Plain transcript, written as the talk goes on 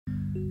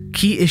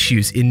Key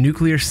issues in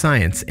nuclear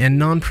science and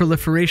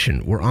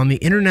non-proliferation were on the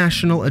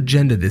international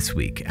agenda this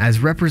week as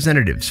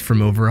representatives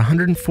from over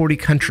 140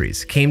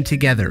 countries came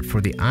together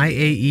for the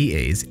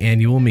IAEA's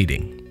annual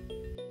meeting.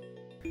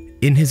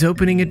 In his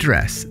opening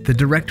address, the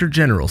Director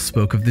General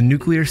spoke of the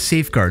nuclear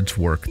safeguards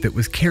work that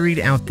was carried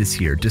out this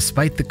year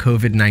despite the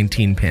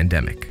COVID-19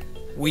 pandemic.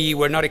 We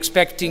were not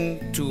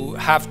expecting to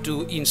have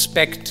to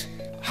inspect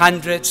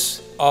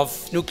hundreds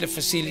of nuclear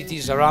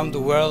facilities around the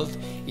world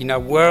in a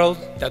world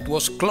that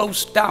was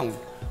closed down,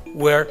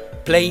 where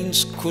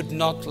planes could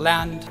not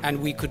land and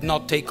we could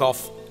not take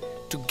off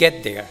to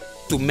get there,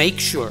 to make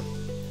sure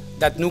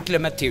that nuclear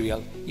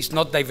material is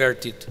not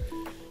diverted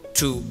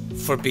to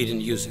forbidden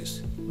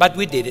uses. But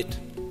we did it.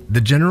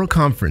 The General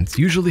Conference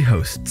usually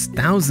hosts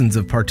thousands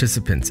of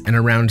participants and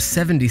around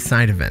 70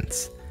 side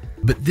events.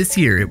 But this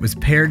year it was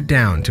pared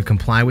down to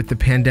comply with the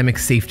pandemic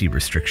safety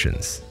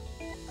restrictions.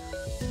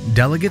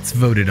 Delegates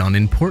voted on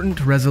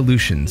important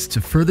resolutions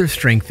to further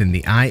strengthen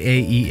the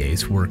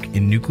IAEA's work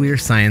in nuclear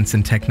science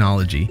and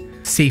technology,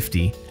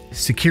 safety,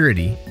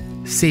 security,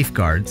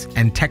 safeguards,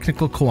 and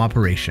technical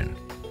cooperation.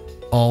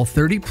 All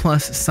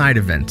 30-plus side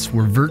events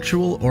were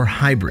virtual or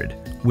hybrid,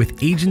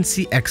 with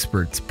agency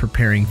experts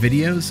preparing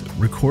videos,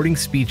 recording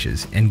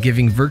speeches, and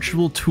giving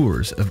virtual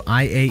tours of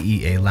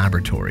IAEA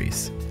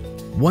laboratories.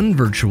 One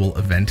virtual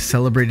event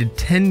celebrated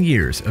 10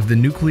 years of the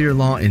Nuclear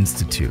Law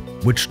Institute,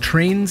 which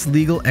trains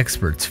legal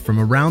experts from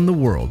around the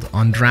world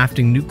on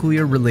drafting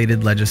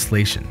nuclear-related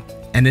legislation,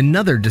 and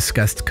another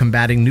discussed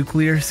combating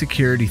nuclear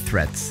security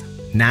threats,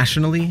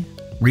 nationally,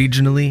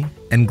 regionally,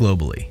 and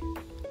globally.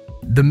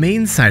 The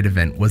main side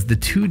event was the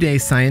two-day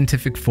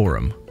scientific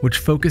forum, which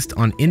focused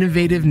on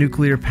innovative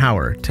nuclear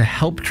power to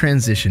help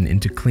transition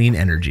into clean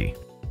energy.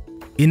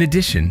 In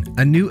addition,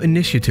 a new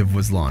initiative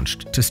was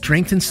launched to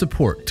strengthen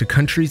support to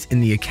countries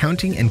in the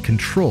accounting and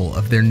control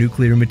of their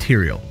nuclear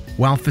material,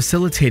 while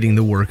facilitating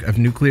the work of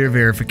nuclear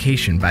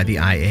verification by the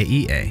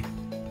IAEA.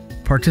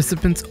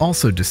 Participants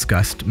also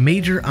discussed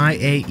major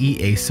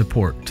IAEA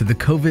support to the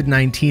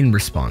COVID-19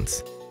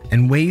 response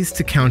and ways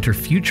to counter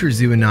future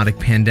zoonotic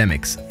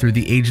pandemics through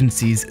the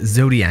agency's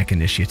Zodiac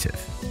initiative.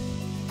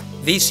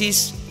 This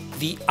is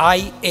the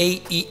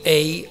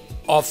IAEA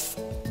of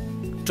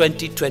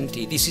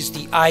 2020. This is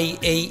the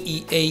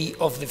IAEA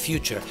of the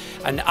future,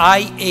 an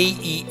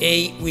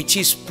IAEA which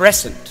is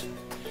present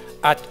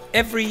at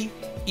every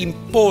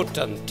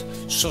important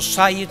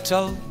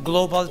societal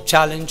global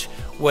challenge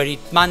where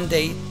its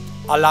mandate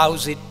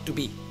allows it to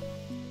be.